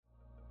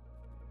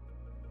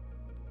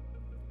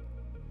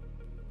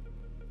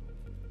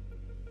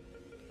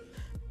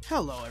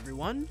Hello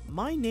everyone,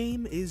 my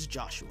name is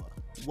Joshua.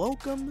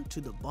 Welcome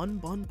to the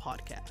BunBun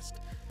podcast.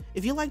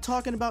 If you like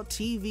talking about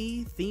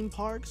TV, theme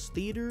parks,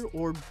 theater,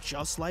 or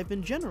just life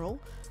in general,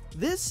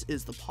 this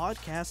is the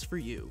podcast for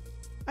you.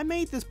 I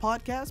made this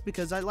podcast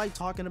because I like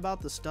talking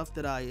about the stuff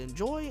that I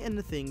enjoy and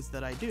the things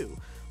that I do,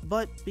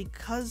 but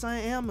because I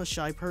am a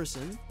shy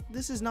person,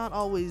 this is not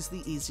always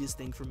the easiest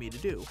thing for me to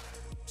do.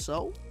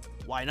 So,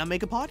 why not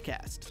make a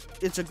podcast?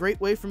 It's a great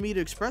way for me to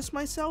express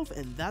myself,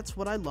 and that's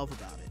what I love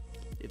about it.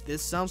 If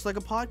this sounds like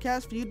a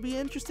podcast for you to be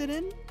interested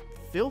in,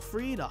 feel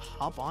free to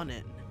hop on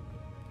in.